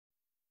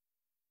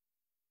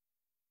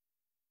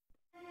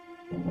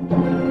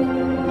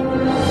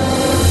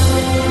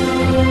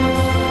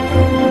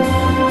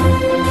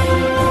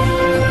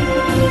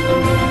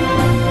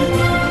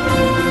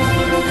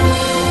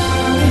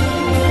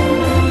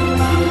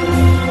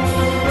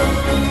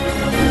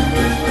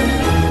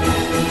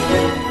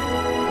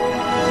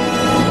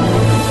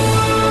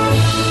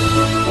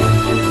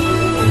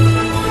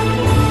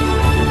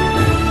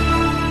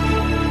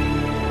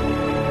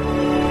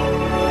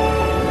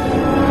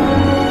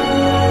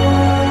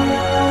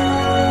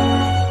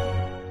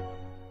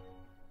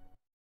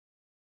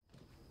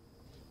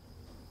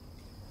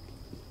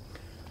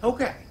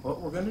Okay,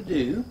 what we're going to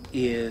do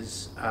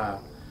is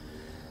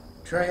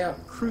try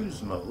out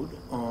cruise mode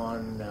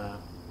on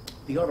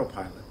the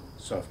Autopilot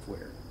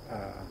software.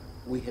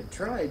 We had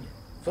tried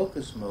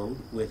focus mode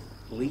with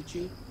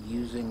Leechy,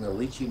 using the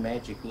Leechy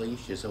Magic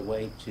Leash as a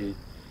way to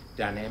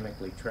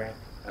dynamically track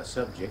a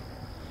subject,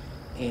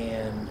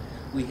 and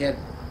we had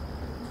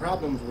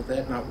problems with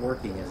that not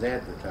working as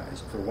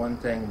advertised. For one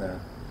thing,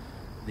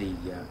 the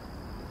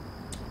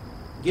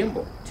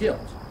gimbal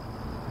tilt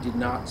did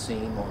not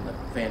seem on the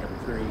Phantom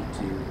 3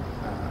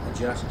 to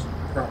adjust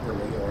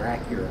properly or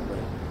accurately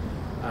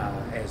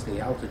as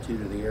the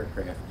altitude of the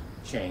aircraft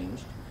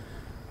changed.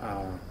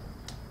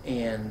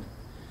 And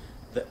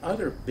the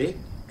other big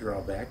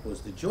drawback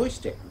was the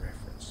joystick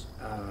reference.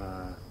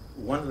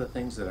 One of the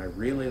things that I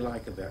really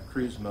like about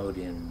cruise mode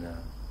in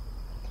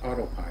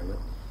Autopilot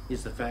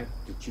is the fact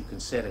that you can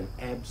set an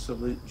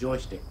absolute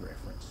joystick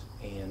reference.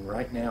 And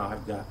right now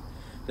I've got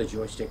the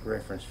joystick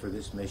reference for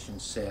this mission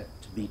set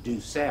to be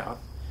due south,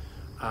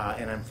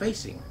 and I'm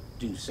facing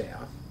due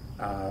south.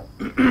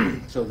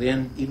 So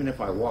then, even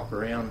if I walk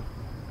around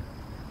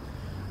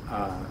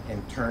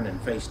and turn and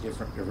face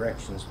different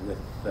directions with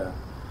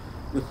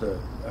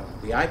the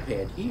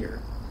iPad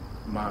here,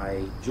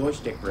 my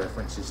joystick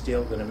reference is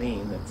still going to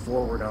mean that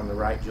forward on the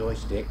right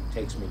joystick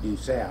takes me due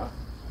south,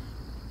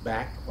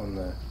 back on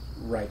the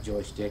right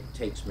joystick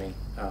takes me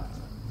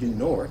due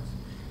north,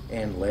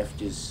 and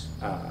left is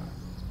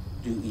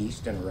due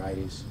east and right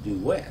is due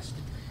west.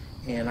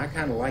 And I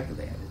kind of like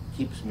that. It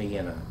keeps me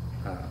in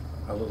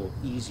a little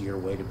easier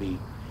way to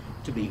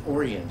be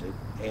oriented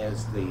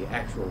as the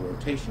actual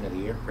rotation of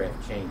the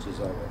aircraft changes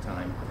all the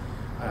time,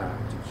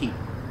 to keep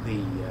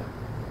the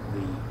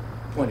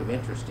point of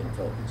interest in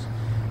focus.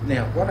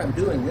 Now, what I'm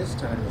doing this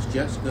time is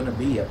just going to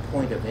be a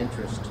point of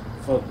interest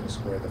focus,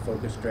 where the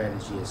focus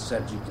strategy is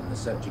subject and the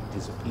subject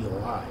is a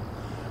POI.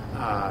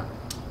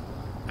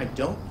 I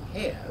don't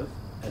have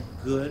a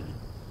good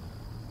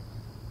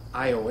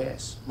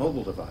iOS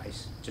mobile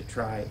device to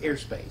try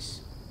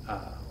airspace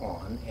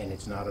on, and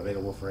it's not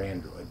available for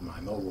Android. My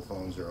mobile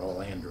phones are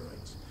all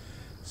Androids.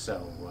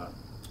 So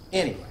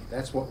anyway,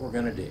 that's what we're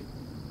going to do.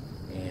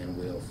 And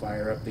we'll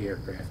fire up the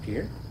aircraft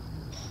here.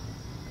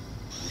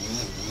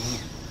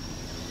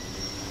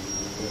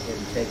 Go ahead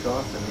and take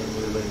off, and then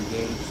we'll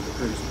engage the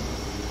cruise mode.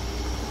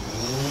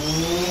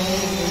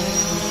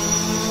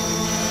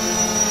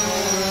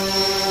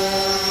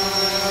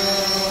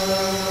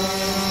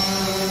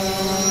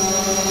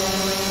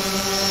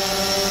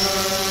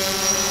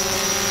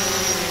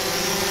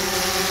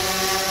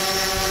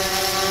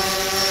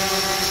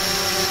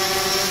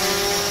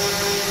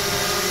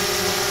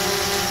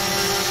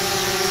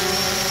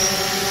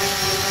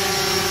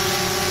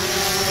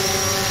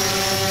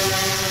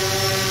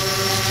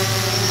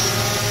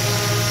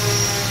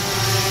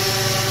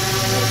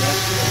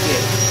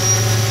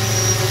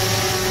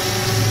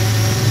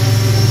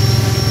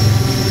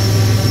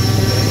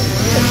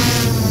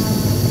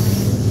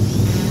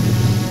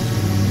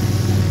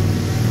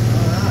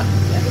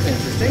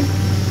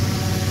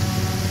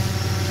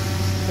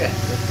 Okay,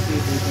 let's see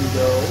if we can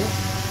go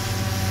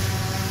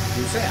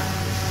due south.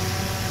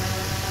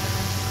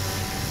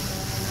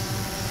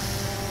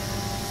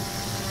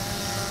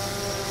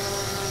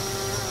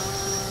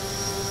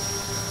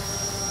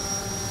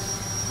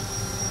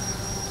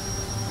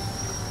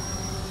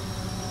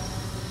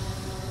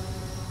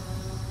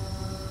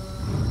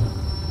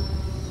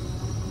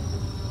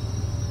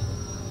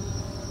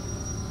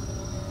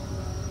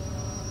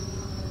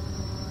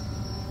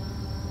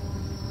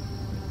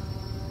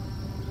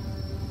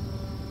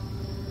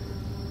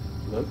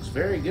 Looks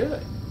very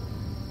good.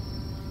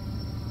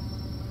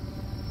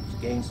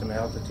 Just gain some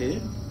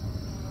altitude.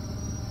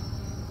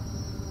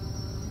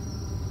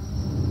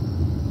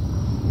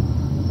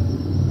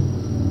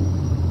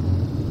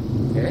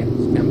 Okay,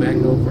 let's come back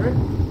over it.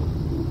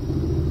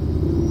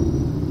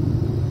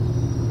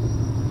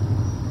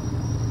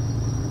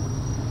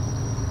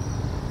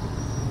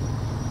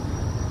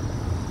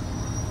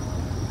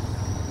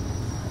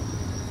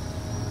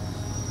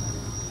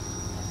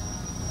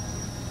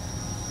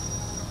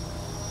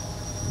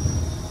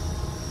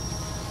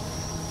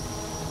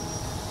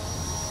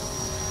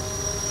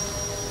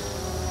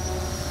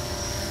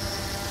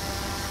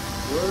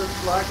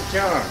 Works like a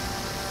charm.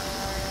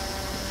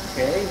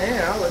 Okay,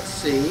 now let's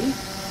see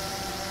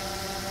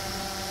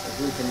if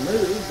we can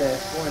move that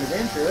point of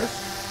interest.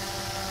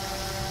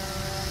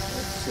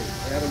 Let's see,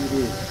 how do we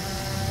do that?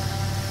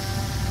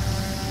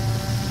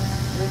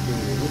 do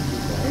is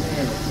we're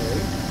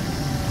dynamically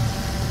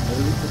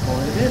move the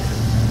point of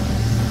interest.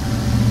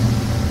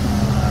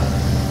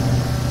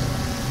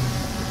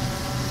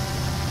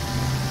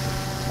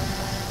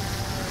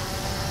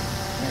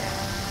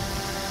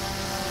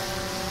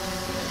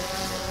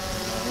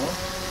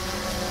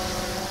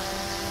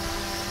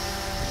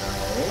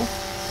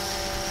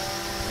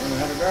 I don't know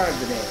how to drive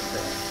the damn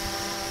thing.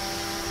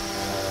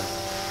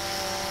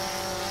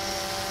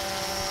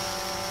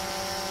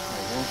 I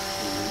want to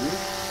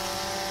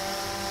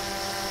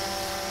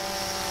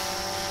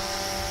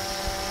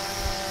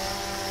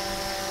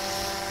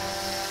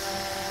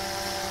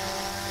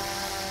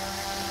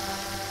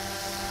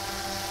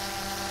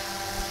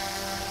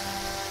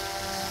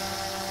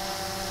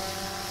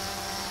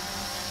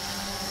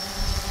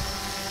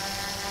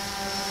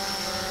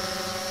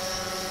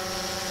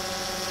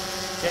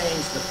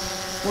change the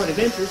point of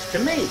interest to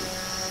me.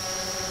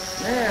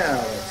 Now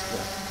let's go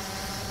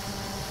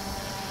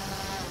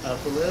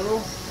up a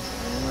little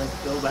and let's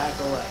go back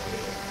away.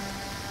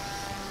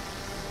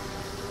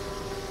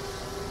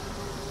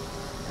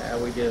 How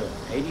we doing?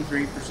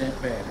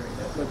 83% battery.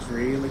 That looks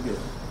really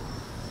good.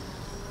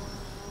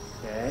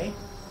 Okay,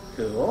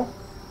 cool.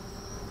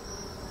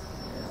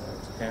 Now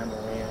let's come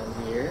around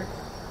here.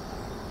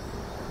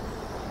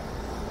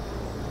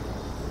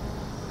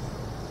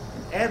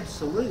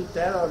 Absolute,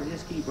 that ought to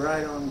just keep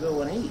right on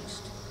going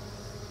east.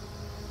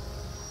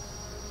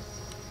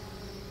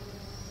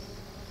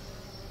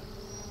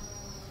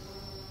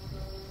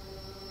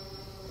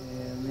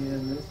 And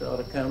then this ought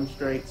to come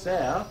straight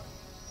south.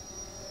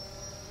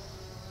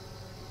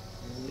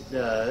 And it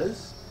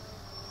does.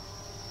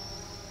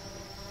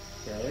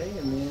 Okay,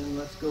 and then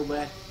let's go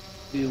back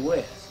due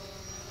west.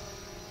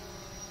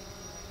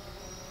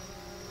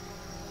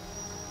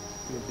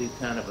 We'll do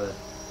kind of a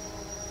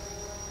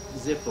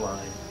zip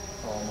line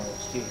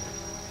almost here.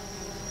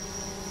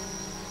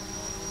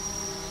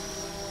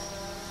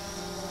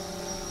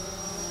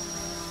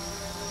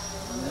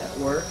 And that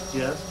works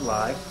just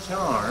like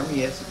charm.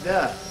 Yes, it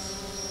does.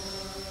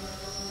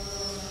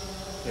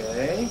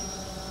 Okay,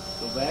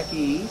 go back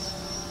east.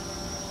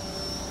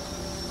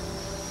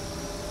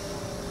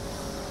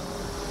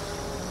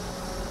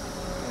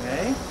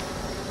 Okay.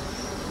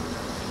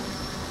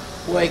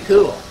 Way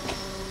cool.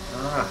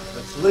 Alright,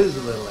 let's lose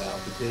a little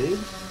altitude.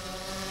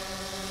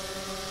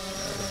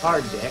 The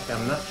hard deck,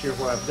 I'm not sure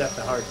where I've got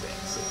the hard deck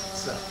set,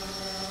 so.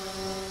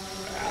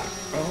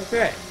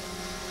 Okay.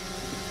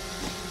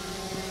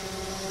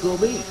 Cool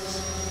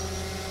beans.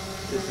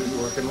 This is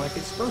working like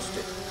it's supposed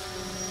to.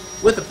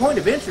 With the point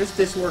of interest,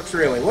 this works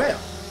really well.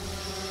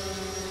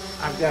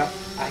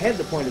 I had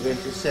the point of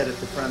interest set at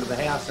the front of the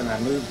house and I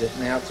moved it,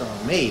 now it's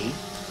on me.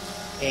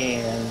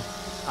 And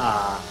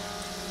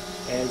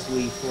as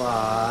we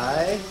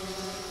fly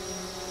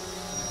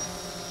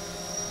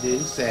due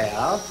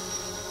south,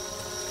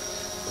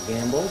 the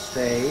gimbal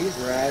stays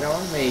right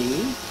on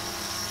me.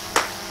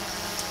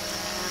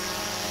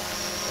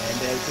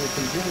 And as we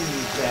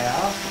continue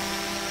south,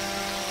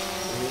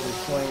 we'll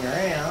swing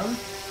around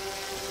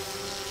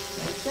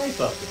and stay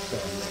focused on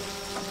me.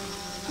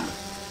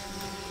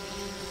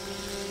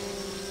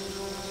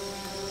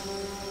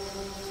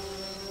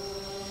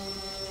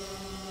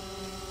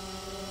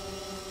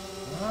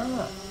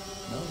 Alright,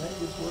 no, that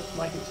just works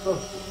like it's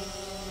supposed to.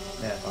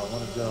 Now if I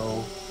want to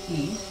go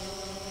east,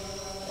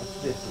 that's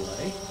this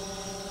way.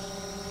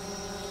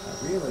 I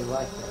really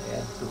like that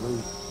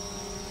absolute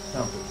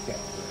compass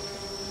calculator.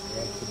 The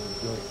absolute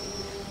joystick.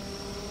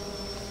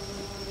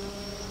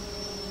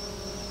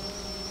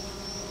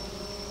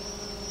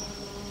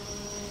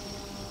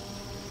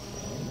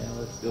 Okay, now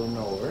let's go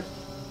north.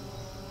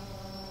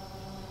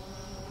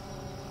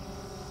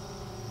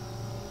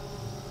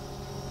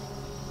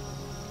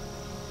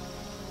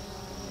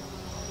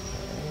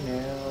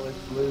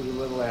 Lose a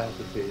little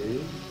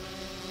altitude.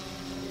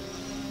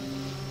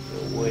 Go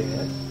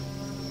west.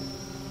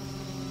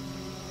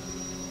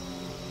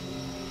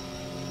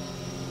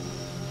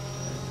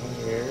 And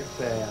here,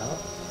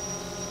 south.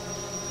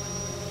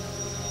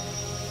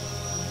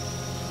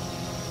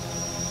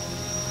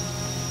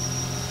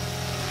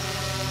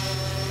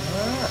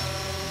 Alright.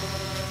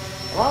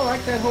 Well, I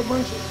like that whole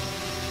bunch of it.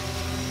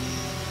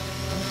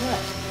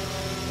 Okay.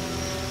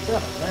 So,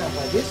 now if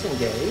I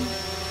disengage,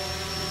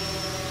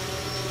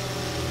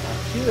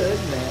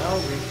 should now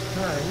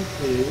return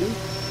to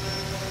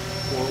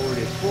forward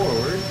is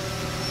forward.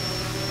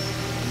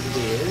 And it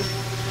is.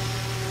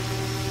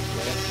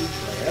 Left is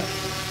left.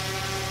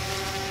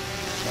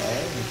 Okay,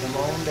 and come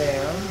on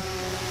down.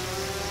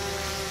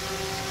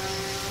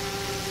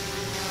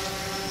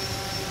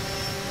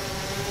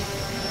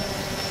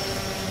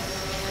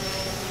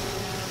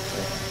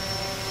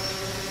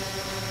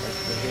 Let's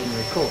go ahead and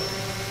record.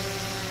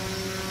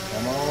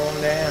 Come on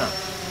down.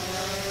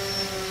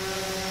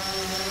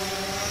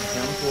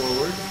 Come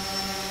forward,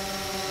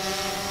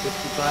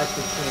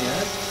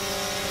 65%,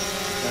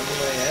 come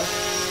left,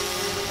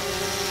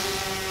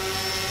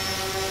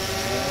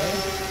 okay,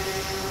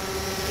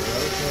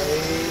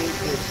 rotate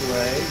this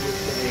way,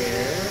 just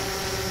there,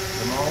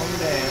 come on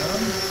down,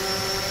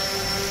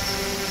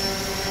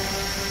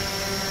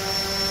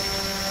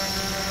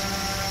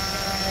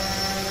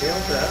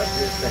 tilt up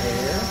just a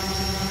hair.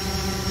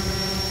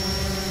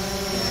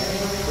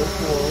 Okay, push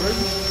forward.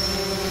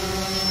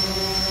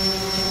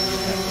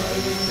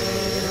 Right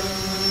there.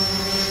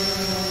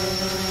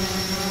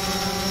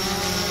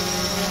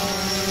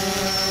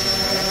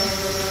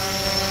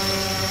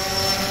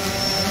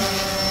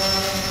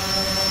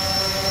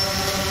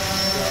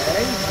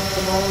 Okay,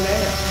 come on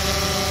down.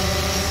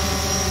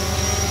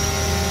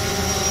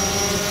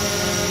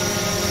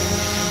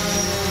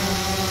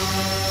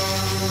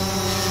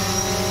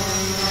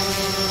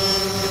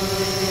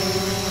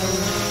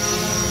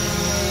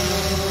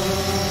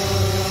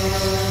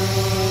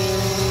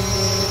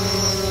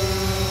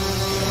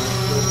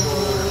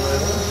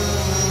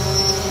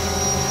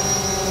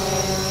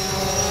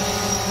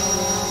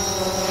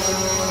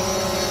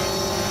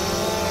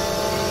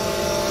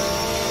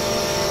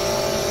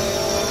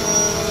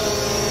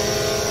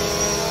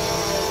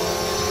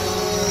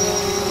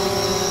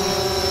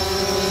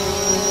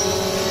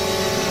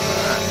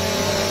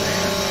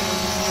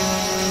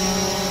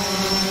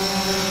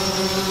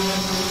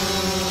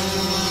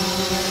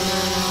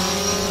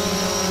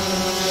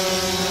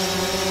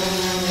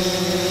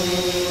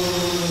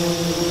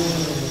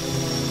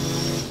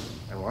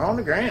 On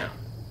the ground.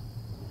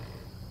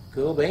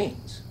 Cool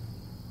beans.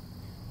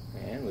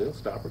 And we'll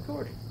stop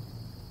recording.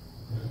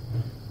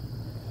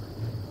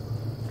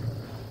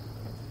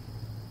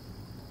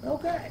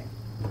 Okay.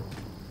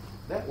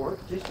 That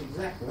worked just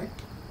exactly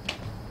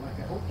like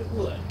I hoped it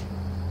would.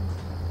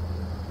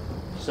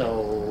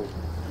 So,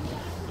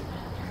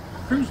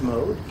 cruise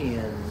mode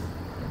in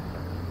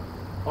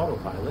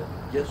Autopilot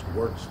just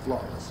works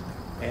flawlessly.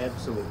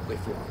 Absolutely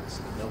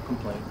flawlessly. No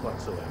complaint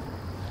whatsoever.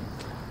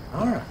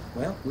 Alright,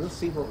 well, we'll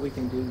see what we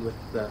can do with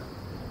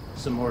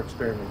some more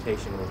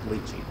experimentation with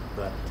Litchi.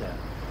 But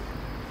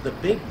the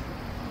big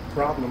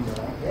problem that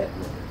I had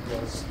with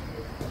it was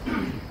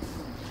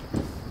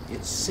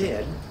it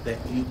said that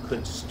you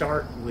could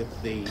start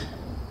with the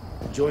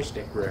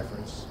joystick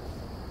reference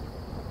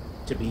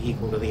to be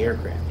equal to the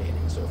aircraft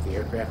heading. So if the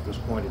aircraft was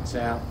pointed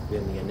south,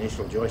 then the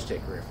initial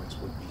joystick reference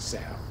would be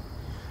south.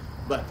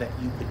 But that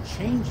you could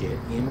change it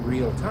in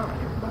real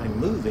time by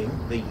moving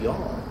the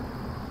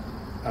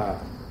yaw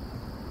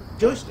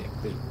joystick,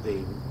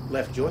 the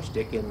left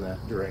joystick in the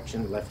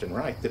direction left and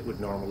right that would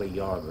normally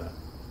yaw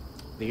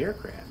the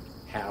aircraft.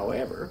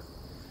 However,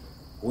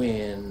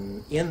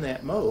 when in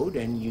that mode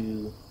and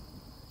you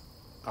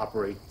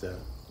operate the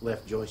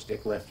left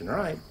joystick left and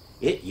right,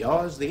 it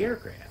yaws the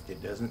aircraft.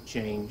 It doesn't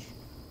change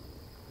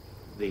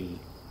the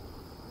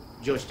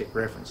joystick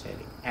reference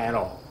heading at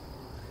all.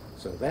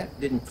 So that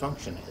didn't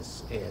function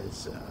as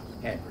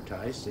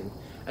advertised. And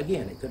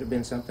again, it could have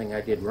been something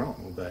I did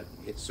wrong, but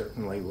it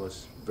certainly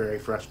was very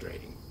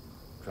frustrating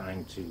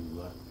trying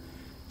to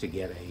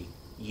get a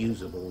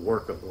usable,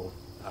 workable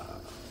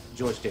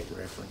joystick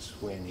reference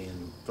when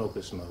in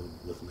focus mode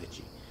with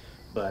Litchi.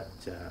 But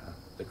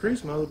the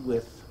cruise mode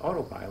with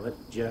Autopilot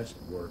just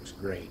works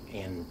great.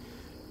 And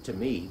to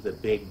me, the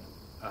big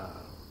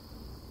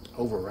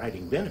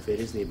overriding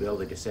benefit is the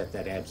ability to set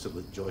that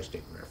absolute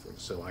joystick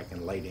reference, so I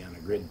can lay down a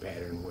grid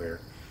pattern where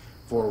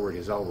forward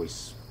is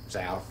always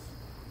south,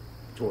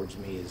 towards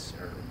me is,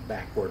 or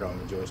backward on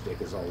the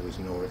joystick is always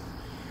north,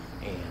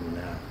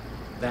 and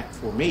that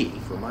for me,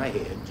 for my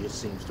head,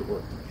 just seems to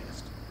work the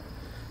best.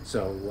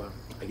 So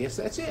I guess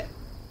that's it.